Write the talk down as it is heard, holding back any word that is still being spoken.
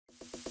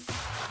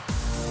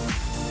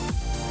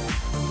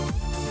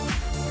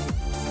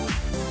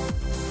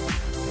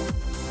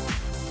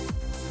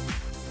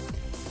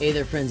Hey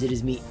there friends, it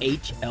is me,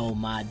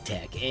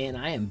 HLModTech, and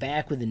I am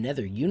back with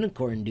another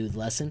Unicorn Dude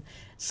lesson.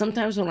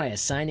 Sometimes when I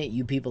assign it,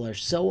 you people are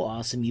so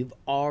awesome, you've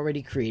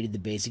already created the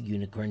basic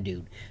Unicorn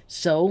Dude.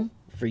 So,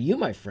 for you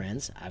my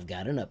friends, I've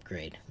got an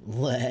upgrade.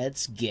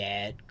 Let's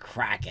get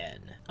cracking.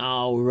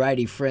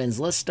 Alrighty friends,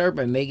 let's start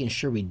by making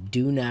sure we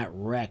do not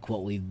wreck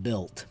what we've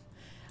built.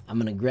 I'm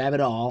going to grab it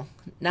all,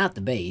 not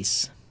the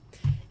base,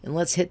 and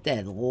let's hit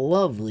that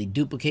lovely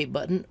duplicate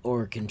button,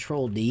 or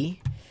Control D,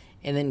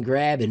 and then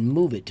grab and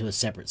move it to a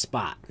separate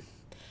spot.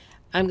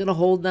 I'm going to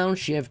hold down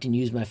shift and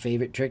use my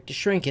favorite trick to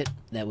shrink it.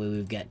 That way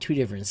we've got two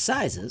different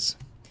sizes.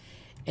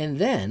 And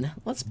then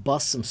let's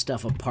bust some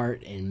stuff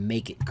apart and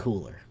make it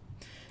cooler.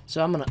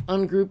 So I'm going to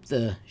ungroup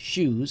the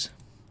shoes,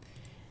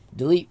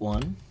 delete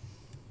one,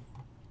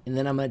 and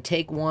then I'm going to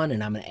take one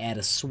and I'm going to add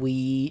a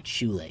sweet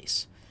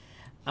shoelace.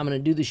 I'm going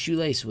to do the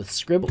shoelace with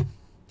scribble.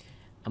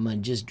 I'm going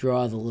to just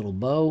draw the little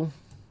bow,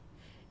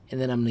 and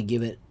then I'm going to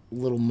give it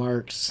little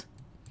marks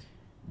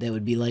that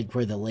would be like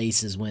where the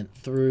laces went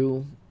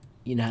through.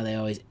 You know how they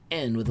always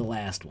end with the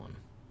last one.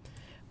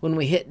 When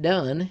we hit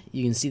done,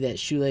 you can see that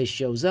shoelace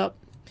shows up.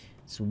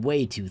 It's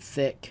way too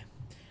thick.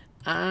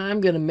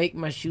 I'm going to make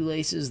my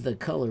shoelaces the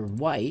color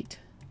white,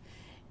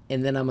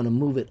 and then I'm going to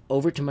move it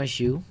over to my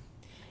shoe.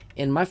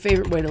 And my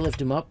favorite way to lift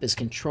them up is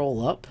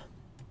Control up.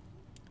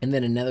 And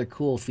then another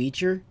cool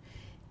feature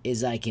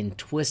is I can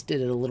twist it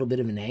at a little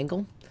bit of an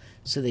angle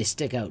so they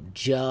stick out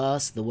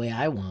just the way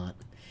I want.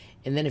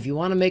 And then if you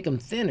want to make them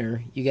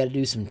thinner, you got to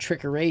do some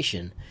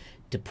trickeration.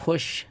 To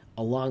push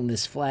along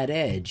this flat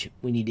edge,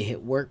 we need to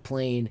hit work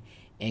plane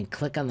and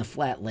click on the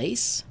flat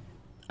lace.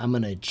 I'm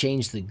going to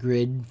change the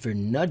grid for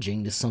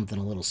nudging to something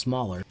a little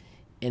smaller.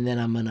 And then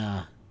I'm going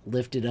to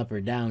lift it up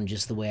or down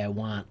just the way I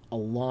want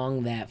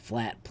along that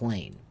flat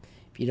plane.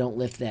 If you don't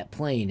lift that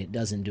plane, it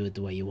doesn't do it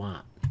the way you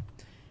want.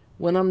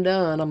 When I'm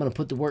done, I'm going to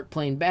put the work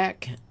plane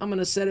back. I'm going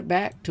to set it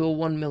back to a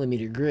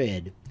 1mm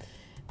grid.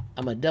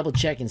 I'm going to double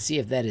check and see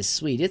if that is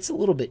sweet. It's a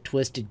little bit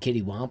twisted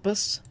kitty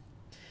wampus.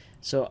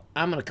 So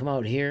I'm going to come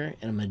out here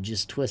and I'm going to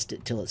just twist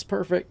it till it's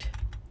perfect.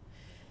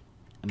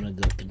 I'm going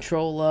to go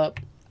Control up.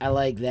 I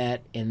like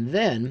that. And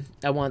then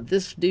I want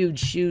this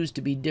dude's shoes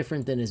to be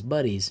different than his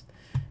buddies.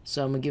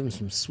 So I'm going to give him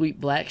some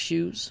sweet black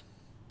shoes.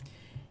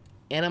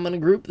 And I'm going to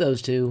group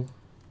those two.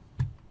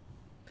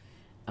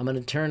 I'm going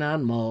to turn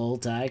on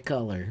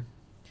multicolor.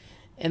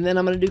 And then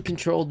I'm going to do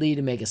Control D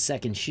to make a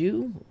second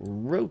shoe,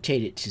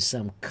 rotate it to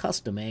some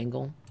custom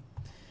angle,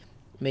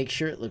 make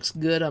sure it looks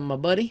good on my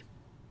buddy,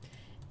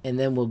 and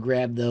then we'll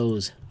grab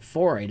those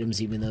 4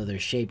 items, even though they're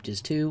shaped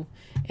as 2,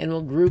 and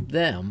we'll group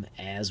them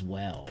as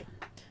well.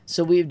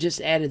 So we've just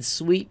added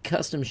sweet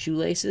custom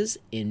shoelaces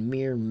in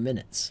mere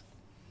minutes.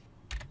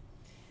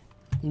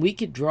 We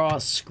could draw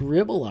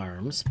scribble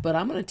arms, but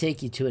I'm going to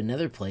take you to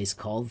another place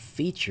called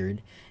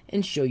Featured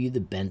and show you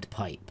the bent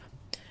pipe.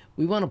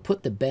 We want to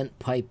put the bent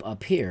pipe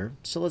up here,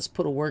 so let's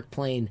put a work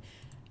plane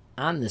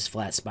on this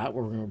flat spot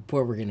where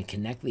we're going to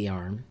connect the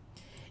arm.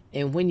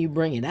 And when you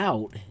bring it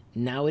out,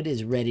 now it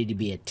is ready to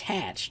be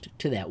attached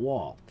to that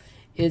wall.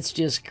 It's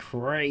just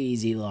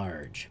crazy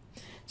large.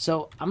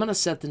 So I'm going to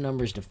set the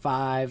numbers to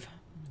 5,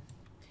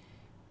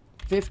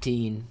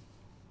 15,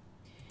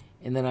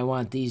 and then I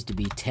want these to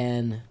be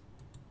 10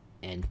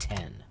 and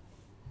 10.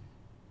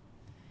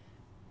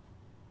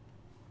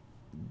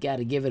 Got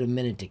to give it a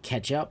minute to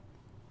catch up.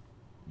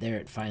 There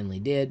it finally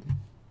did.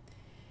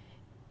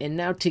 And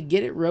now to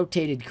get it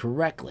rotated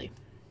correctly,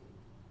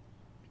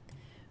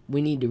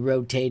 we need to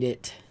rotate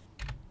it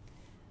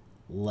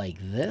like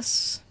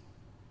this.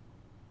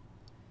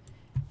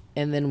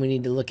 And then we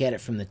need to look at it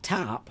from the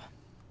top,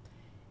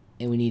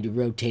 and we need to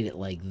rotate it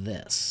like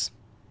this.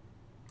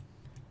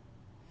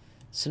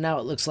 So now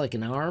it looks like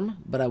an arm,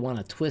 but I want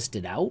to twist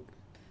it out.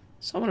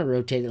 So I'm going to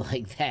rotate it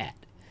like that.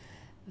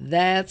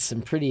 That's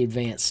some pretty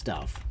advanced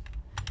stuff.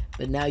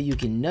 But now you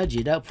can nudge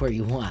it up where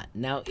you want.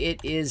 Now it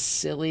is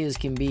silly as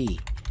can be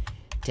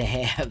to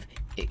have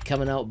it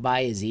coming out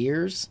by his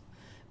ears,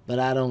 but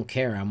I don't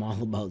care. I'm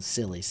all about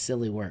silly.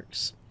 Silly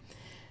works.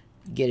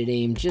 Get it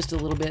aimed just a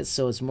little bit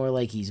so it's more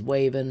like he's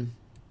waving.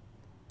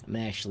 I'm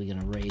actually going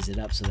to raise it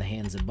up so the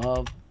hand's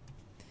above.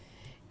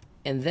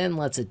 And then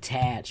let's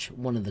attach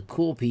one of the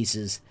cool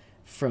pieces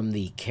from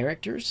the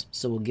characters.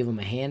 So we'll give him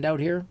a hand out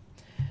here.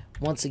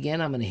 Once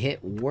again, I'm going to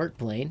hit work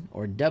plane,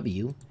 or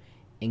W,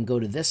 and go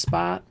to this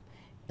spot.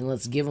 And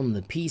let's give him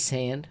the peace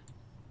hand.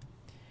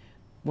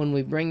 When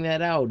we bring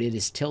that out, it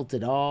is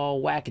tilted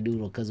all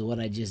wackadoodle because of what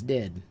I just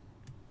did.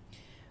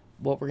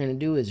 What we're going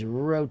to do is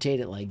rotate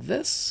it like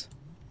this,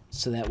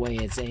 so that way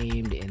it's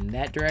aimed in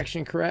that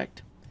direction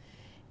correct.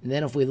 And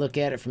then if we look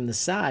at it from the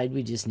side,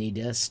 we just need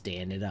to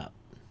stand it up.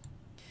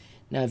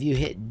 Now if you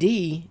hit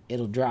D,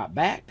 it'll drop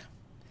back,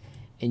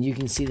 and you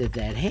can see that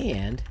that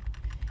hand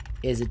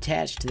is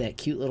attached to that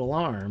cute little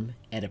arm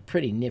at a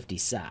pretty nifty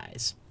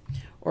size,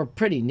 or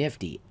pretty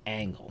nifty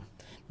angle.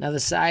 Now the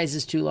size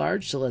is too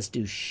large, so let's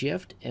do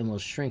shift and we'll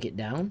shrink it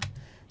down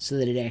so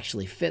that it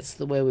actually fits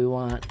the way we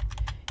want.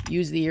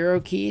 Use the arrow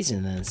keys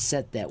and then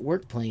set that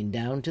work plane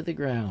down to the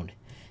ground.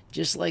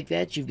 Just like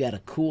that, you've got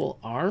a cool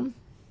arm.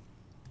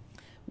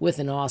 with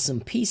an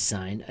awesome peace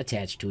sign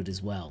attached to it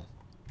as well.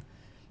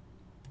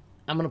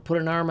 I'm going to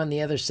put an arm on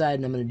the other side,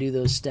 and I'm going to do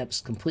those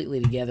steps completely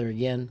together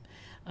again.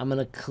 I'm going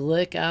to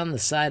click on the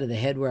side of the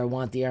head where I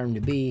want the arm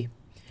to be,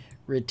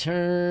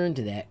 return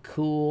to that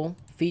cool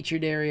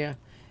featured area,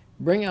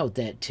 bring out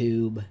that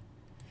tube,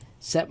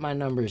 set my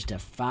numbers to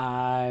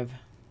 5,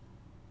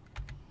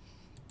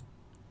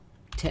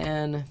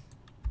 10,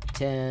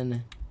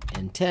 10,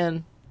 and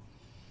 10.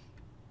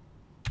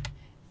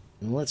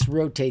 And let's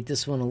rotate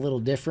this one a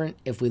little different.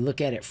 If we look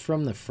at it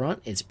from the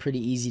front, it's pretty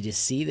easy to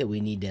see that we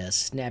need to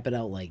snap it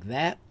out like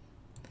that.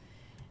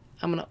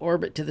 I'm going to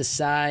orbit to the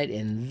side,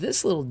 and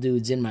this little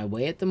dude's in my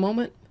way at the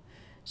moment.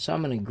 So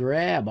I'm going to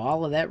grab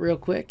all of that real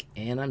quick,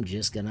 and I'm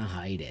just going to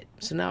hide it.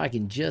 So now I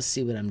can just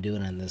see what I'm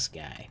doing on this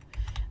guy.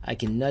 I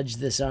can nudge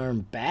this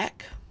arm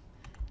back,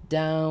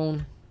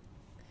 down.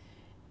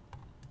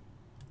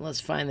 Let's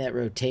find that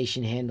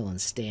rotation handle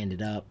and stand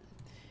it up.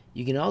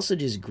 You can also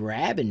just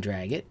grab and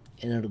drag it,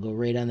 and it'll go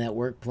right on that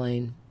work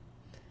plane.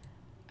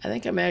 I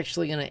think I'm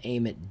actually going to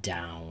aim it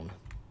down.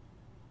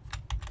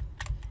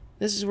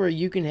 This is where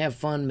you can have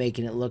fun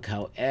making it look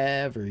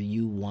however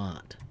you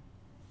want.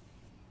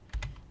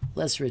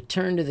 Let's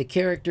return to the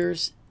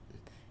characters.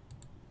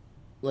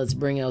 Let's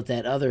bring out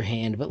that other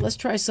hand, but let's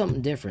try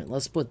something different.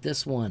 Let's put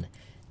this one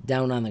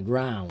down on the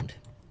ground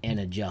and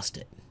adjust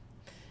it.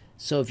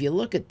 So if you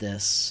look at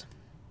this,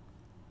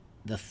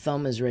 the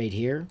thumb is right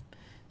here.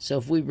 So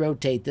if we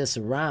rotate this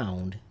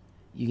around,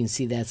 you can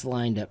see that's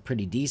lined up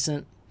pretty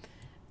decent.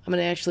 I'm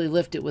going to actually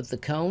lift it with the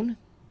cone.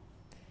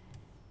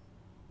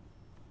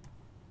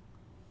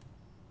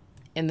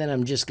 And then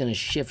I'm just going to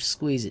shift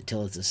squeeze it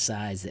till it's a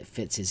size that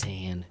fits his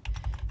hand.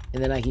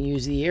 And then I can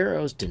use the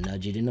arrows to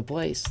nudge it into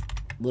place.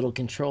 Little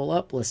control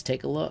up. Let's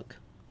take a look.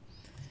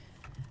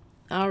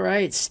 All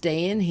right,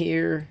 stay in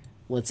here.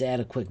 Let's add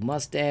a quick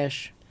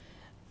mustache.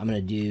 I'm going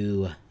to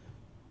do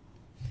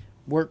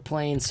work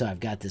plane, so I've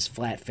got this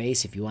flat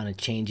face. If you want to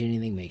change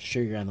anything, make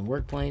sure you're on the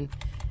work plane.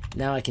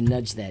 Now I can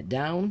nudge that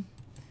down,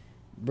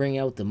 bring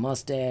out the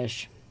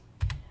mustache.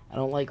 I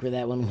don't like where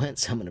that one went,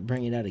 so I'm going to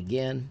bring it out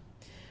again.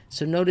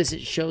 So notice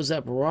it shows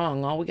up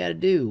wrong. All we got to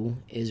do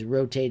is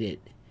rotate it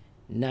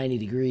 90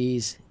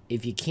 degrees.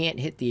 If you can't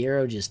hit the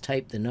arrow, just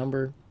type the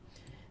number,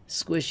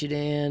 squish it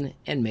in,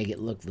 and make it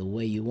look the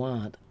way you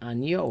want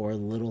on your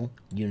little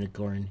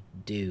unicorn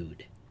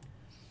dude.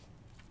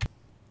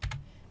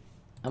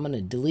 I'm going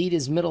to delete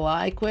his middle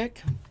eye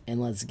quick,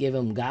 and let's give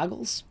him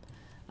goggles.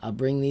 I'll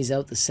bring these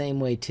out the same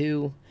way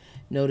too.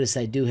 Notice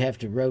I do have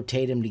to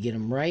rotate them to get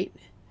them right.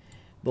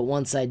 But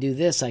once I do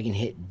this, I can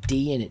hit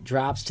D and it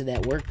drops to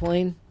that work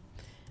plane.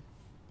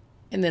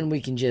 And then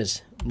we can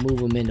just move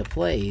them into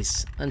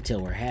place until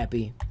we're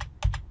happy.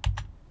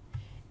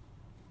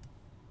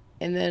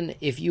 And then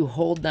if you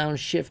hold down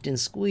Shift and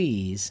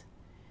squeeze,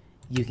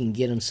 you can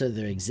get them so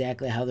they're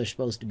exactly how they're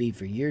supposed to be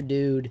for your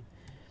dude.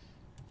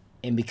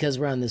 And because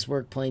we're on this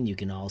work plane, you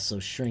can also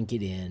shrink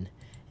it in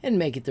and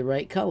make it the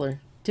right color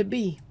to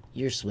be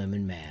your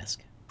swimming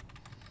mask.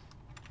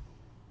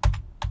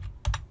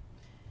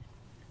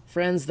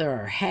 Friends, there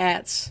are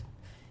hats.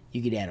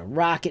 You could add a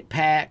rocket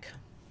pack,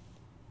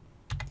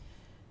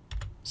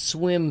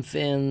 swim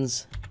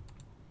fins.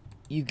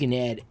 You can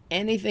add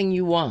anything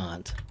you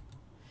want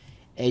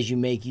as you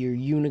make your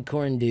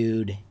unicorn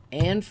dude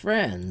and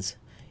friends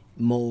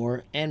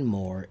more and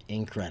more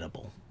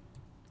incredible.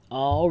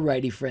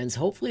 Alrighty, friends,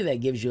 hopefully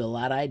that gives you a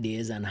lot of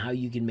ideas on how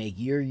you can make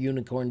your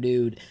unicorn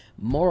dude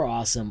more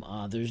awesome.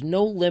 There's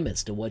no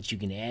limits to what you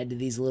can add to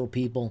these little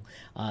people.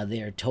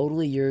 They are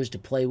totally yours to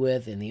play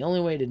with, and the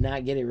only way to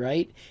not get it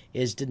right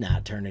is to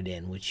not turn it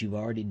in, which you've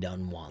already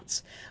done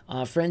once.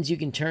 Friends, you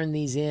can turn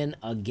these in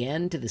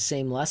again to the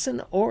same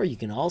lesson, or you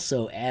can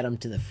also add them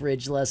to the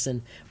fridge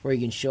lesson where you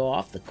can show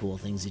off the cool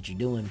things that you're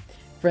doing.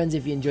 Friends,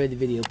 if you enjoyed the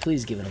video,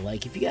 please give it a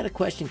like. If you got a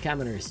question,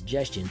 comment, or a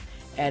suggestion,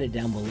 add it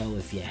down below.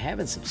 If you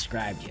haven't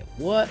subscribed yet,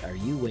 what are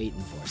you waiting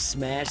for?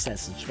 Smash that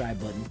subscribe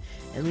button.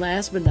 And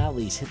last but not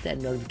least, hit that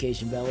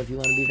notification bell if you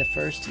want to be the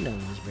first to know when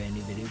there's a brand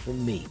new video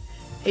from me,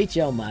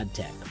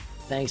 HLModTech.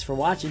 Thanks for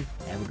watching.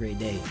 Have a great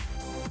day.